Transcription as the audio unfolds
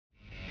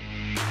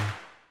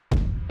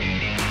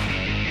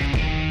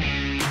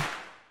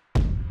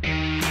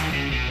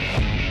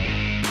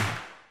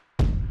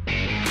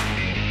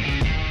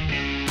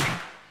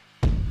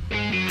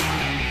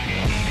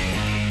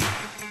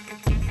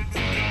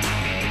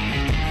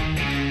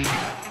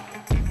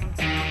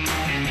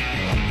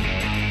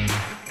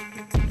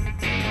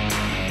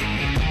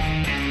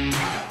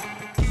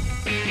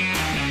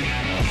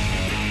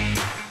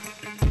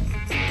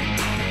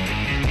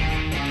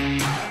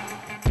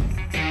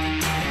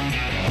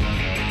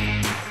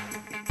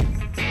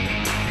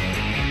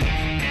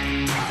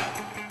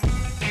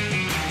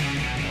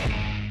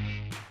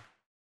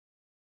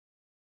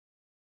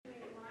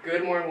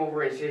Good morning,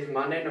 Wolverines. Today's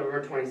Monday,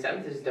 November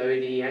 27th. This is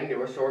WDEN,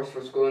 your source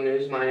for school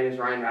news. My name is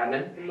Ryan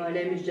Radman. And my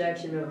name is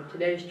Jackson Miller.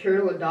 Today is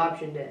Turtle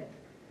Adoption Day.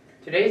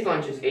 Today's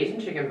lunch is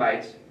Asian chicken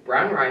bites,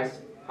 brown rice,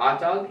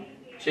 hot dog,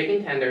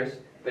 chicken tenders,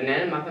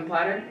 banana muffin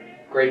platter,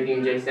 grade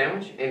B&J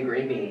sandwich, and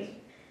green beans.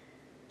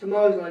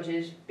 Tomorrow's lunch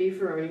is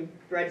beefaroni,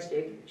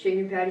 breadstick,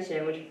 chicken patty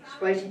sandwich,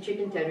 spicy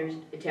chicken tenders,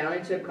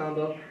 Italian sub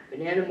combo,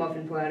 banana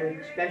muffin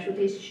platter,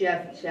 specialty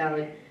chef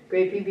salad,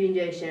 grade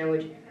PB&J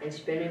sandwich, and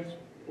spinach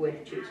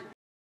with cheese.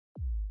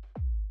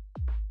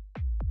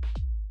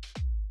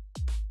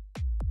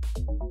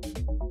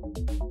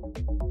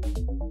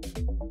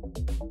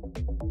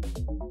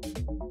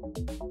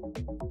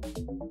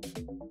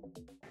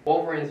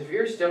 Wolverines, if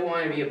you're still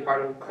wanting to be a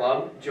part of a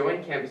club,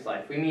 join Campus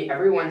Life. We meet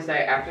every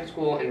Wednesday after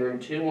school in room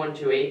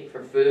 2128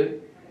 for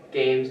food,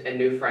 games, and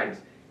new friends.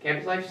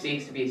 Campus Life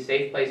seeks to be a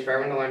safe place for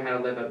everyone to learn how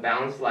to live a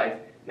balanced life,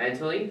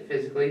 mentally,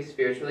 physically,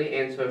 spiritually,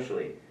 and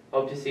socially.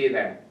 Hope to see you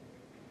there.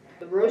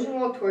 The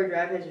Rosenwald Toy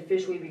Drive has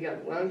officially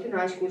begun. Wellington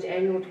High School's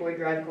annual Toy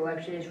Drive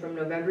collection is from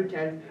November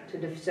 10th to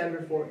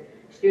December 4th.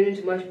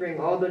 Students must bring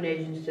all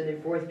donations to their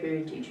fourth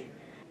period teacher.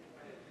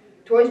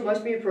 Toys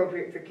must be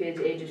appropriate for kids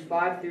ages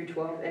 5 through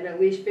 12 and at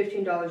least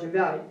 $15 in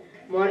value.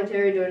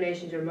 Monetary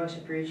donations are most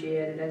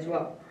appreciated as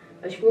well.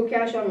 A school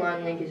cash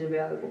online link is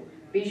available.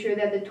 Be sure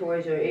that the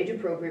toys are age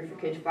appropriate for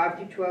kids 5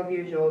 to 12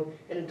 years old,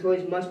 and the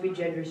toys must be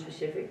gender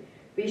specific.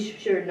 Be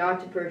sure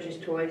not to purchase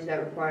toys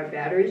that require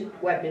batteries,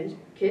 weapons,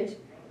 kits,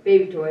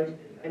 baby toys,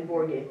 and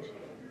board games.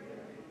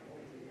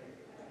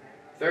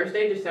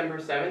 Thursday, December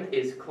 7th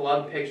is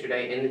Club Picture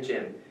Day in the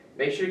gym.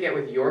 Make sure to get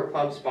with your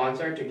club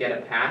sponsor to get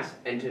a pass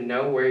and to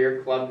know where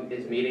your club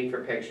is meeting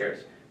for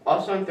pictures.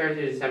 Also on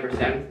Thursday, December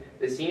 7th,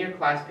 the senior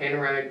class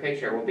panoramic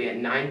picture will be at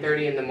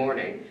 9:30 in the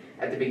morning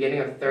at the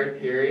beginning of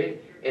third period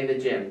in the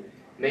gym.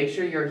 Make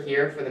sure you're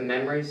here for the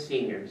Memories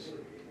Seniors.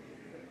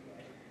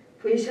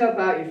 Please help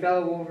out your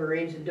fellow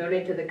Wolverines and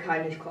donate to the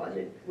Kindness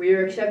Closet. We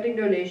are accepting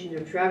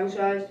donations of travel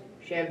size,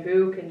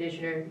 shampoo,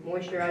 conditioner,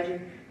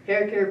 moisturizer,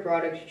 hair care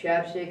products,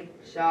 chapstick,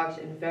 socks,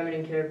 and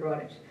feminine care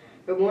products.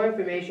 For more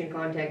information,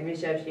 contact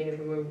Ms. Epstein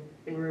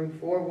in room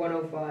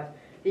 4105.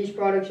 These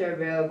products are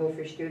available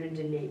for students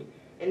in need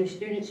in the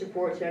Student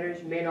Support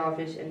Center's main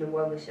office and the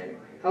Wellness Center.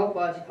 Help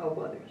us, help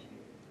others.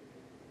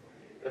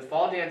 The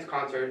Fall Dance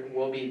Concert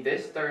will be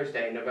this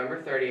Thursday,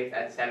 November 30th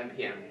at 7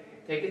 p.m.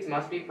 Tickets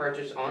must be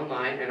purchased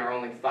online and are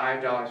only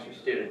 $5 for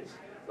students.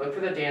 Look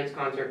for the dance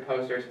concert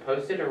posters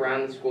posted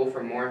around the school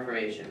for more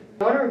information.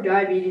 In honor of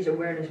Diabetes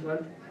Awareness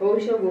Month,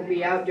 OSHA will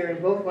be out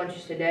during both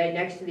lunches today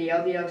next to the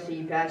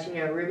LDLC passing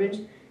out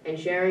ribbons and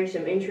sharing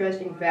some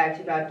interesting facts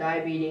about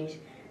diabetes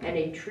and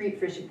a treat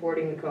for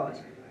supporting the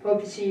cause.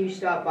 Hope to see you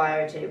stop by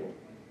our table.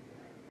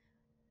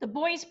 The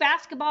boys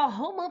basketball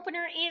home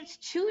opener is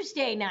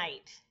Tuesday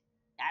night.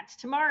 That's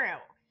tomorrow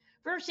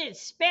versus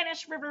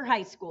Spanish River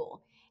High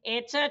School.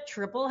 It's a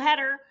triple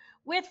header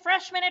with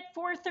freshmen at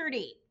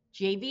 4:30.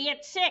 JV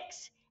at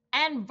 6,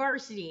 and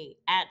varsity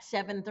at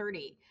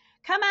 7:30.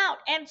 Come out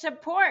and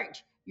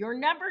support your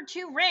number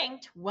 2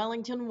 ranked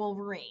Wellington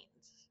Wolverines.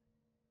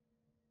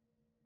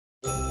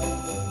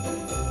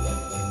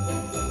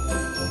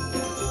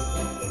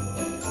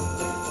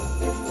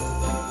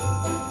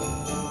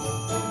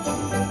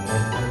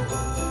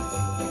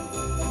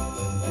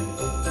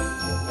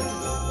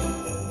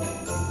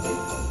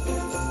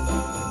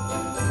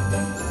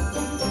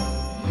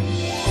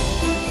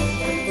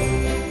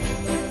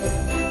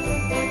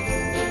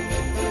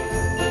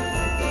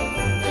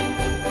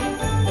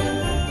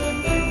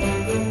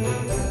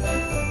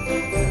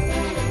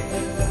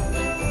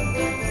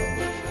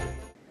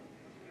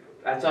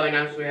 That's all the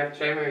announcements we have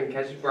today. You can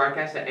catch this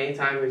broadcast at any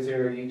time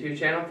visiting our YouTube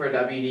channel for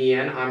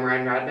WDEN. I'm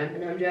Ryan Radman.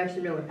 And I'm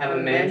Jackson Miller. Have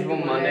a manageable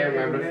Monday.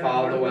 Remember to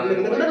follow the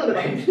Wellington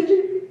Wolverines.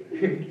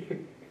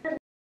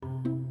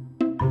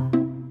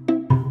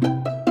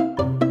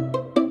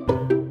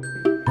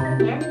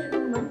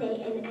 Manageable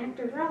Monday, and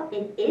after all,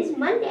 it is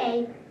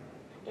Monday.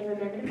 And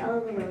remember to follow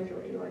the Wellington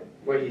Wolverines.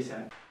 What did you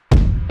say?